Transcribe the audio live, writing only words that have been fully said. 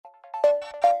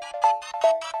These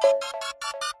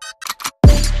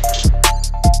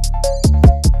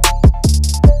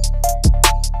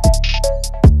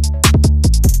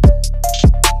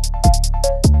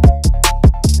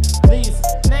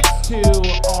next two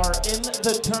are in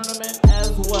the tournament as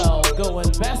well, going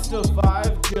best of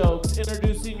 5 jokes.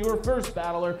 Introducing your first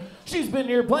battler. She's been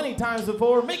here plenty times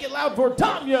before. Make it loud for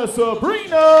Tanya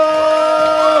Sabrina!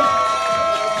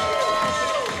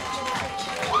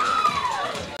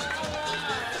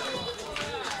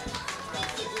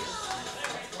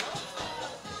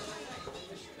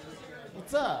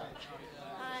 What's up?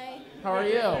 Hi. How are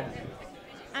you?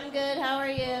 I'm good. How are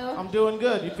you? I'm doing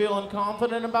good. You feeling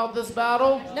confident about this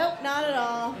battle? Nope, not at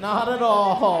all. Not at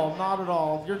all. Not at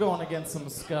all. You're going against some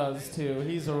scuzz, too.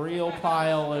 He's a real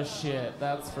pile of shit.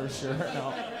 That's for sure.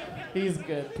 No, he's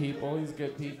good people. He's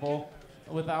good people.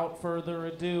 Without further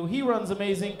ado, he runs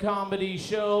Amazing Comedy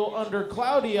Show under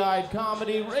Cloudy Eyed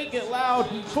Comedy. Make it loud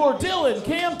for Dylan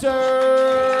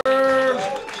Kantor.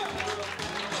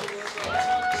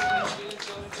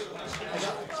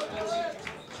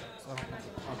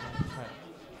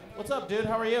 What's up, dude?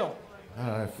 How are you?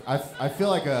 I feel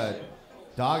like a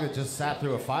dog that just sat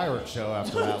through a fireworks show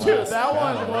after that Dude, last that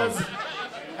battle. one was...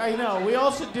 I know. We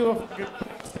all should do a fucking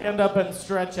stand up and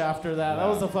stretch after that. That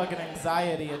was a fucking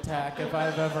anxiety attack if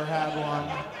I've ever had one.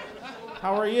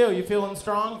 How are you? You feeling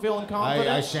strong? Feeling confident?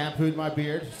 I shampooed my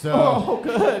beard, so... Oh,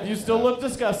 good. You still look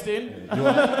disgusting. You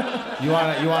want to smell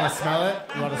it? You want to smell it?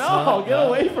 No, get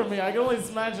away from me. I can only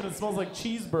imagine it smells like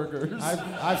cheeseburgers.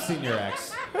 I've seen your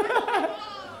ex.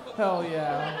 Hell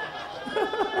yeah.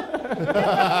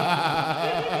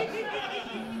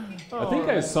 I think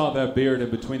I saw that beard in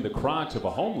between the crotch of a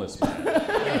homeless man.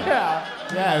 Yeah.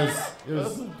 It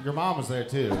was. Your mom was there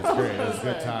too. It was great. It was a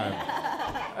good time.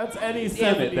 That's any 70s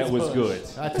Damn it, that was push. good.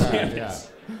 That's all right. Yeah.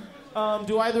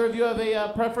 Do either of you have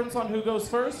a preference on who goes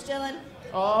first? Dylan.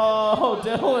 Oh,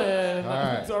 Dylan. All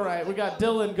right. It's all right. We got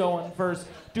Dylan going first,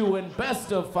 doing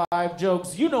best of 5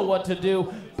 jokes. You know what to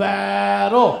do.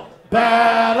 Battle,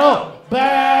 battle,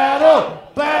 battle,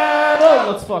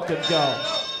 battle. Let's fucking go.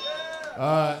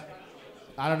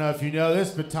 I don't know if you know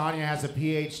this, but Tanya has a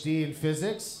PhD in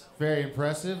physics. Very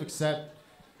impressive, except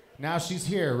now she's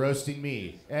here roasting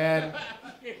me. And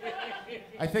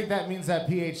I think that means that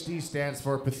PhD stands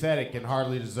for pathetic and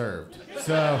hardly deserved.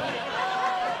 So...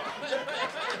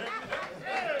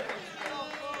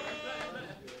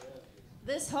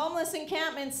 This homeless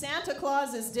encampment Santa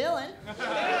Claus is Dylan.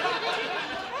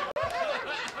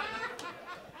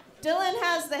 Dylan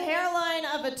has the hairline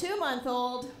of a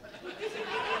 2-month-old.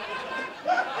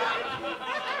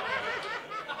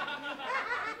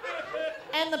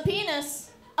 And the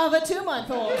penis of a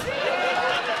 2-month-old.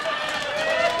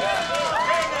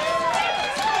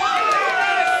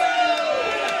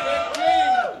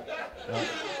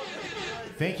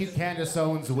 Thank you, Candace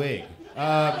Owens wig.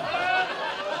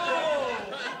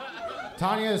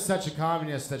 Tanya is such a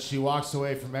communist that she walks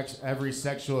away from every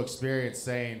sexual experience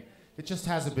saying, it just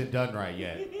hasn't been done right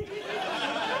yet.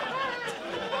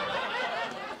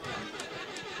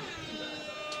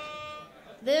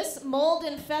 This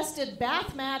mold-infested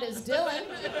bath mat is Dylan.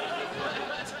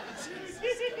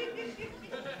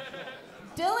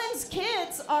 Dylan's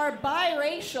kids are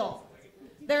biracial.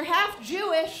 They're half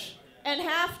Jewish and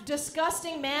half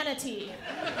disgusting manatee.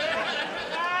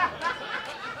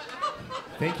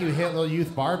 Thank you, Hitler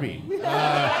Youth Barbie.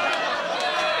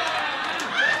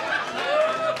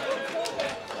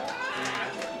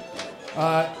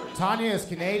 Tanya is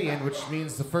Canadian, which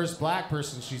means the first black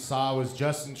person she saw was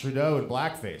Justin Trudeau in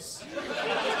blackface.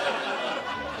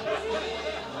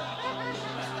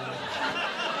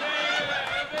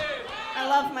 I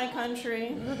love my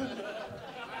country.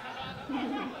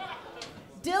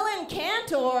 Dylan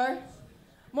Kantor,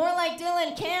 more like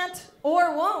Dylan can't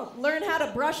or won't learn how to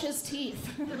brush his teeth.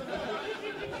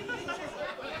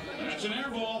 That's an air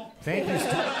ball. Thank you,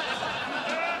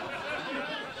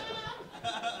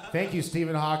 Thank you,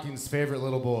 Stephen Hawking's favorite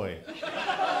little boy.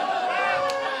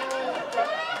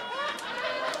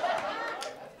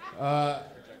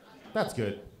 That's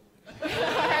good. All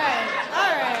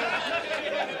right.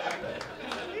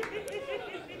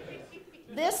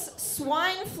 This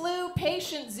swine flu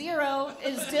patient 0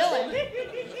 is Dylan.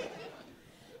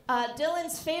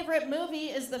 Dylan's favorite movie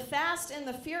is The Fast and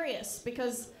the Furious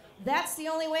because that's the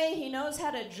only way he knows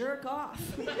how to jerk off.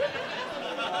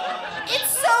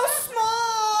 It's so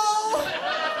small!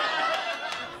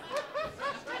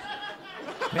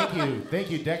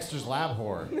 Thank you, Dexter's Lab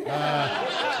Whore.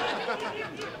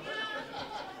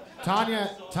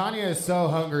 Tanya is so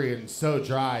hungry and so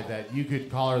dry that you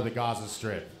could call her the Gaza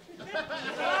Strip.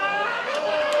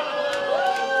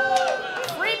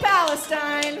 Free palate.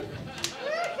 Palestine.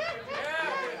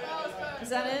 Is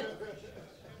that it?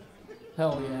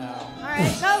 Hell yeah. All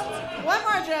right, no, one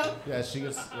more joke. Yeah, she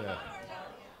gets. Yeah.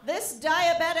 This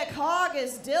diabetic hog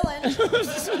is Dylan.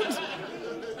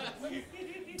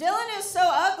 Dylan is so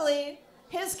ugly,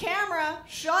 his camera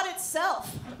shot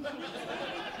itself.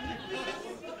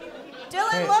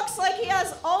 Dylan looks like he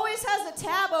always has a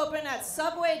tab open at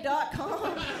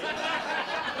subway.com.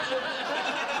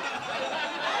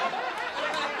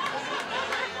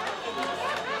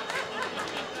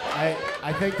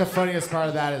 I think the funniest part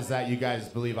of that is that you guys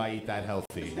believe I eat that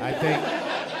healthy. I think.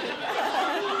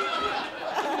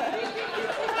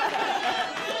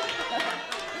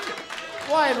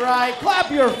 Quite right.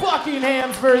 Clap your fucking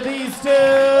hands for these two.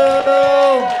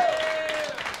 That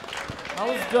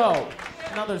was dope.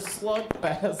 Another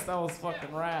slugfest. That was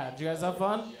fucking rad. Did you guys have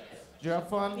fun? Did you have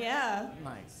fun? Yeah.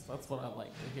 Nice. That's what I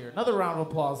like to hear. Another round of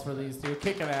applause for these two.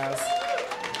 Kicking ass.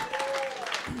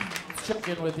 Let's check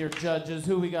in with your judges.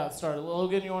 Who we got started?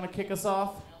 Logan, you want to kick us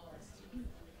off?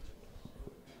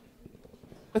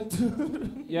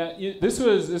 Yeah, this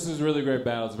was really great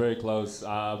battle. It's very close.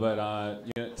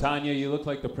 Tanya, you look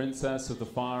like the princess of the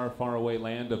far, far away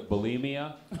land of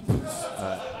bulimia.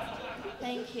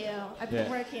 Thank you. I've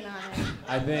been working on it.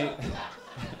 I think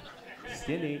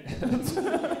skinny.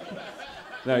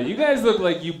 No, you guys look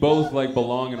like you both like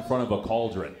belong in front of a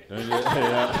cauldron.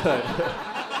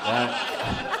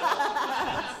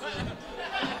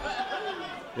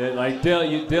 Like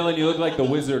Dylan, you look like the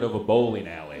wizard of a bowling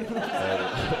alley.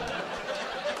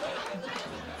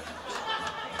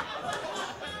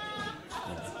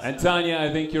 And Tanya, I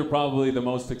think you're probably the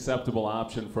most acceptable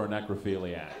option for a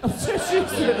necrophiliac.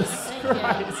 Jesus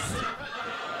Christ.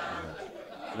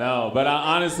 No, but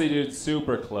honestly, dude,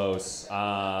 super close.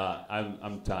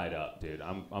 I'm tied up, dude.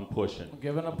 I'm pushing.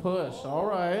 Giving a push. All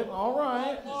right.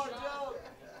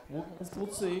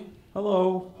 We'll see.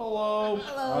 Hello. Hello.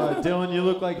 Dylan, you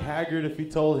look like Hagrid if he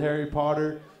told Harry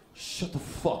Potter, shut the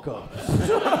fuck up.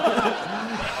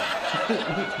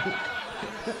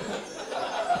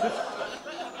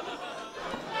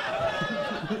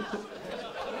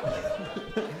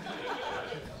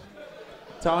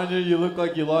 Tanya, you look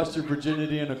like you lost your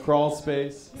virginity in a crawl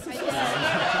space.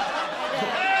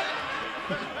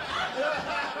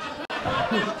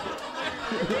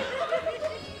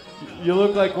 You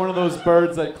look like one of those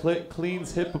birds that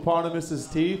cleans hippopotamus's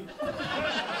teeth.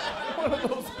 One of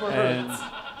those birds.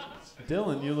 And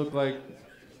Dylan, you look like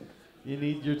you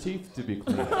need your teeth to be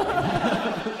cleaned.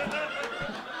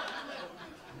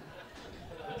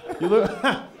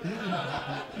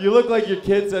 You look like your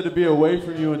kids had to be away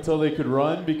from you until they could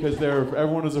run because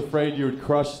everyone was afraid you would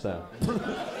crush them.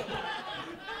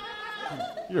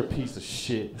 You're a piece of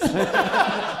shit.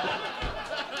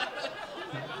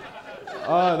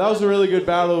 That was a really good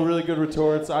battle, really good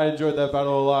retorts. I enjoyed that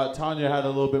battle a lot. Tanya had a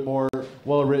little bit more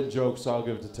well-written jokes, so I'll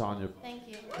give it to Tanya. Thank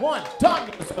you. One,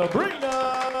 Tanya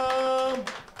Sabrina.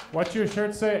 What's your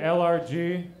shirt say?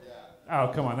 LRG? Oh,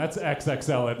 come on, that's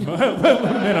XXL at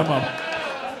minimum.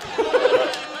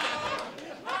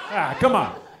 Come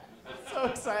on. So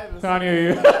excited.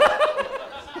 Tanya,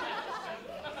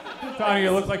 Tanya,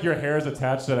 you look like your hair is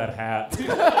attached to that hat.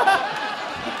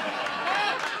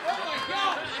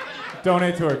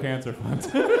 Donate to our cancer fund.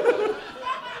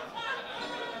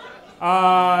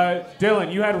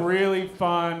 Dylan, you had really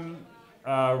fun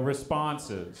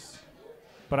responses,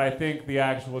 but I think the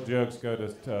actual jokes go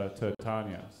to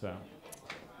Tanya. So,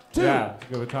 yeah,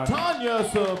 go with Tanya. Tanya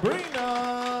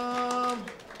Sabrina.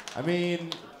 I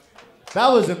mean, that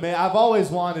was amazing. I've always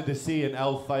wanted to see an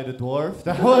elf fight a dwarf.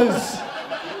 That was.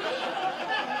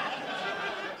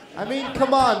 I mean,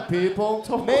 come on, people.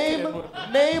 Name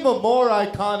a more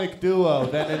iconic duo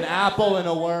than an apple and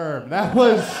a worm. That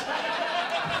was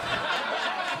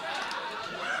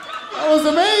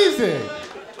amazing.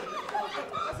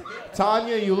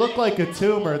 Tanya, you look like a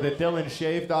tumor that Dylan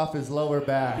shaved off his lower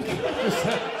back.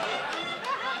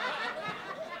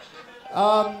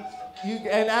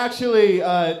 And actually,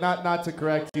 not to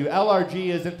correct you, LRG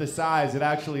isn't the size. It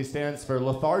actually stands for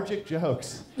lethargic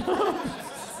jokes.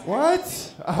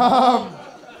 What?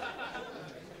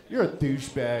 You're a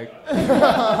douchebag.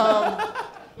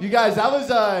 You guys, that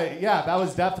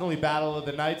was definitely battle of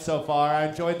the night so far. I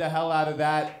enjoyed the hell out of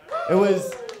that. It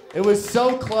was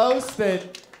so close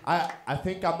that I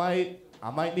think I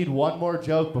might need one more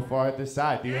joke before I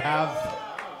decide. Do you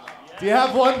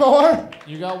have one more?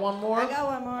 You got one more? I got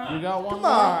one more. You got one Come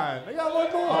more? on, I got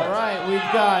one more. All right,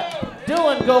 we've got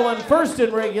Dylan going first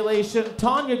in regulation,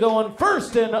 Tanya going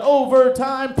first in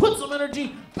overtime. Put some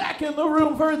energy back in the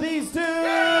room for these two.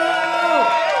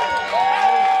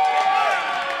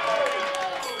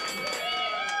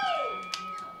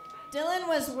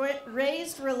 was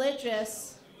raised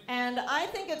religious, and I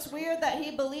think it's weird that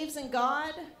he believes in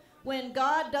God when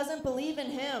God doesn't believe in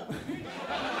him.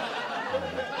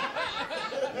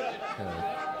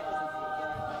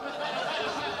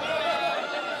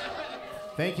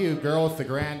 Thank you, girl with the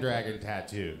Grand Dragon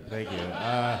tattoo. Thank you.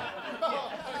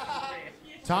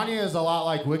 Tanya is a lot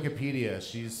like Wikipedia.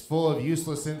 She's full of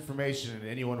useless information and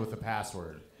anyone with a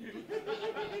password.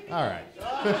 All right.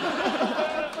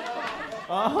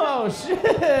 Oh,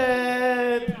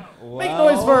 shit. Make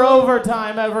noise for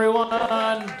overtime, everyone.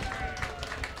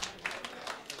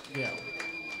 Yeah.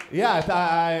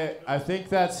 Yeah, I think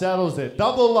that settles it.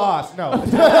 Double loss. No.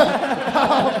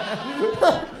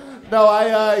 No,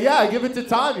 I give it to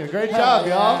Tanya. Great job,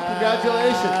 y'all.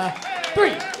 Congratulations.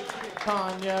 3.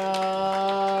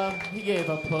 Tanya. He gave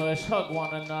a push. Hug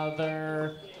one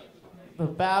another. The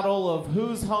battle of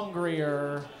who's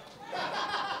hungrier.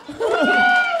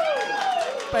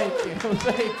 Thank you.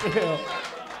 Thank you.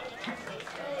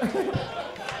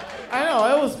 I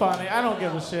know, it was funny. I don't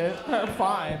give a shit.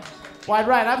 Fine. Wide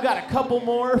right, I've got a couple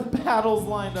more battles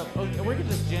lined up. Okay, we can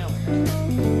just jam.